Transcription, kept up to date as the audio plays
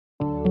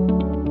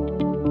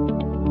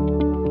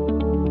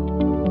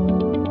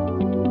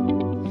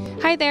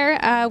Hi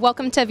there.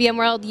 Welcome to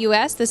VMworld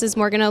US. This is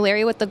Morgan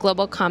O'Leary with the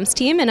Global Comms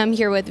team, and I'm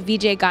here with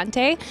Vijay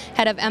Ganti,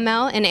 Head of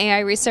ML and AI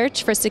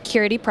Research for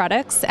Security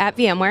Products at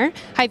VMware.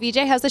 Hi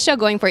Vijay, how's the show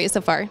going for you so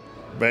far?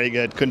 Very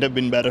good. Couldn't have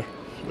been better.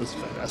 It was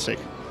fantastic.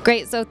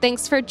 Great. So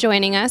thanks for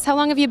joining us. How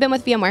long have you been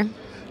with VMware?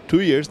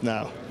 2 years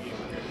now.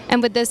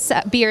 And would this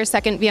be your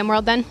second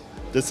VMworld then?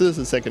 This is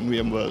the second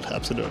VMworld,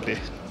 absolutely.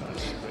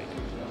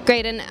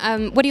 Great.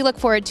 And what do you look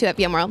forward to at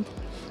VMworld?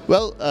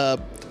 Well,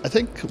 I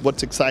think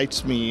what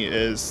excites me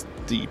is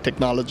the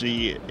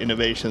technology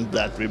innovations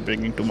that we're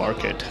bringing to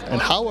market and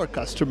how our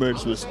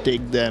customers will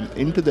take them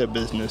into their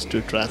business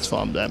to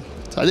transform them.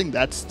 So I think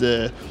that's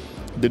the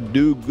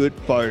do good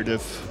part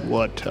of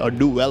what, or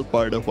do well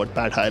part of what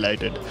Pat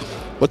highlighted.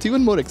 What's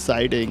even more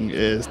exciting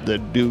is the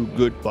do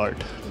good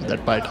part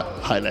that Pat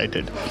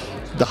highlighted,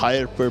 the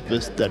higher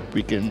purpose that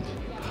we can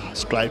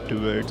strive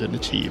towards and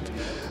achieve.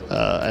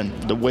 And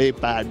the way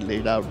Pat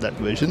laid out that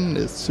vision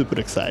is super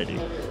exciting.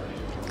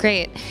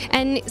 Great.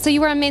 And so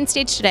you were on main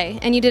stage today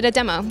and you did a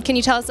demo. Can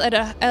you tell us at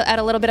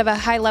a little bit of a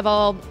high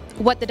level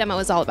what the demo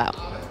is all about?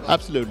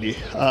 Absolutely.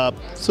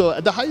 So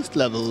at the highest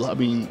level, I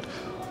mean,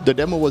 the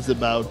demo was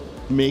about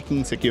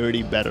making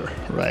security better,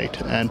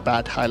 right? And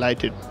Pat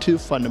highlighted two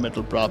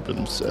fundamental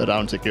problems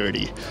around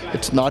security.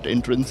 It's not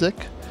intrinsic,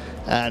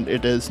 and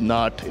it is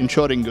not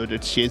ensuring good,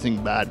 it's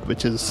chasing bad,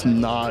 which is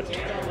not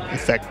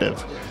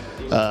effective.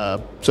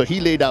 So he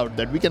laid out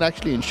that we can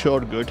actually ensure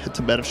good, it's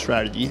a better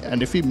strategy,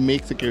 and if we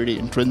make security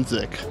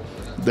intrinsic,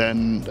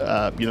 then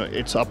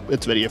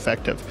it's very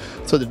effective.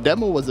 So the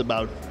demo was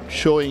about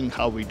showing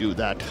how we do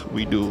that.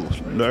 We do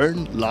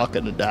learn, lock,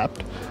 and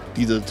adapt.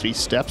 These are the three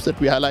steps that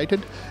we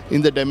highlighted.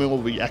 In the demo,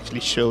 we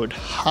actually showed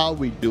how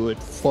we do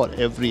it for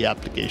every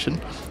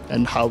application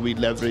and how we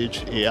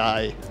leverage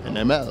AI and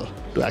ML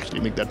to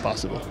actually make that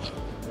possible.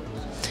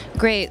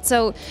 Great.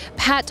 So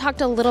Pat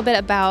talked a little bit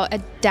about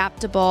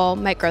adaptable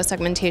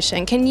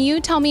micro-segmentation. Can you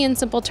tell me in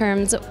simple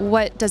terms,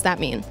 what does that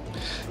mean?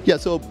 Yeah,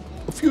 so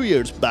a few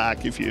years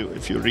back, if you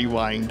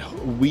rewind,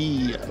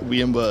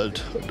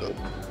 VMworld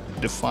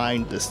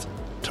defined this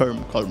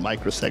term called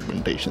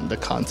micro-segmentation, the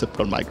concept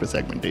called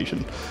micro-segmentation,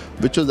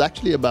 which was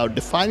actually about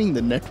defining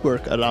the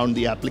network around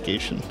the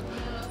application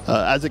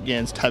as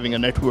against having a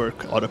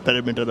network or a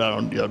perimeter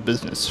around your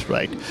business,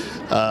 right?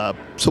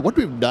 So what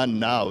we've done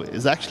now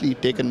is actually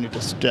taken it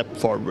a step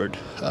forward.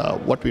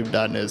 What we've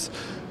done is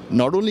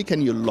not only can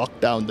you lock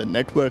down the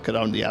network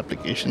around the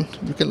application,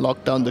 you can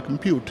lock down the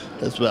compute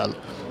as well.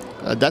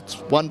 That's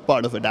one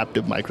part of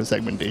adaptive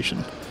micro-segmentation.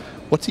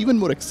 What's even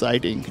more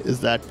exciting is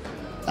that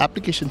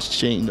applications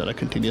change on a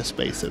continuous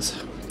basis.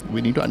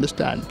 We need to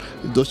understand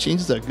if those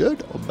changes are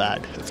good or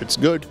bad. If it's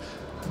good,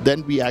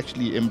 then we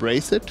actually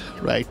embrace it,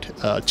 right?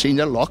 Change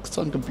our locks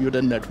on compute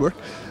and network.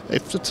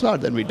 If it's not,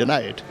 then we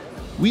deny it.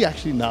 We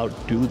actually now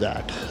do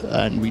that,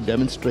 and we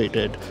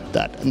demonstrated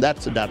that, and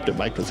that's adaptive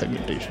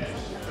micro-segmentation.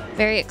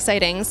 Very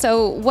exciting.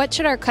 So what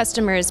should our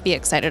customers be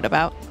excited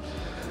about?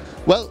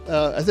 Well,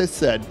 as I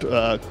said,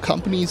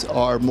 companies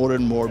are more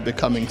and more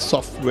becoming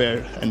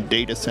software and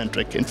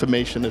data-centric.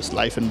 Information is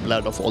life and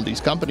blood of all these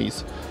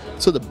companies.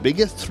 So the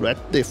biggest threat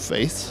they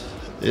face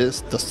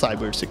is the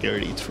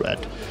cybersecurity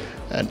threat.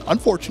 And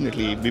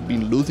unfortunately, we've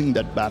been losing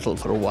that battle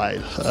for a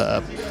while.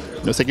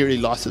 Security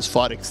losses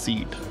far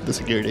exceed the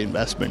security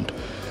investment.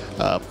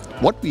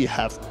 What we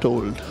have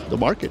told the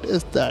market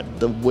is that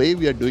the way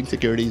we are doing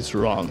security is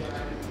wrong.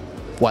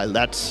 While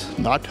that's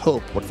not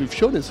hope, what we've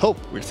shown is hope.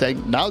 We're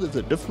saying now there's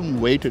a different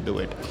way to do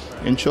it.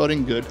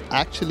 Ensuring good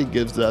actually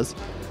gives us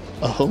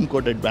a home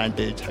court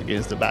advantage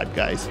against the bad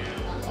guys.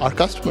 Our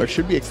customers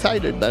should be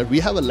excited that we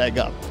have a leg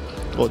up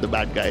over the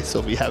bad guys, so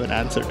we have an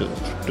answer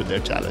to their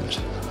challenge.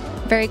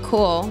 Very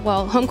cool.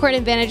 Well, home court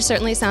advantage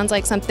certainly sounds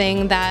like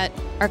something that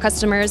our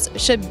customers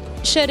should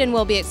and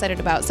will be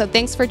excited about. So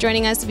thanks for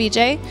joining us,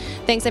 Vijay.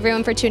 Thanks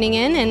everyone for tuning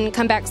in, and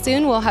come back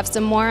soon. We'll have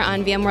some more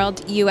on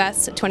VMworld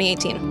US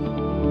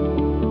 2018.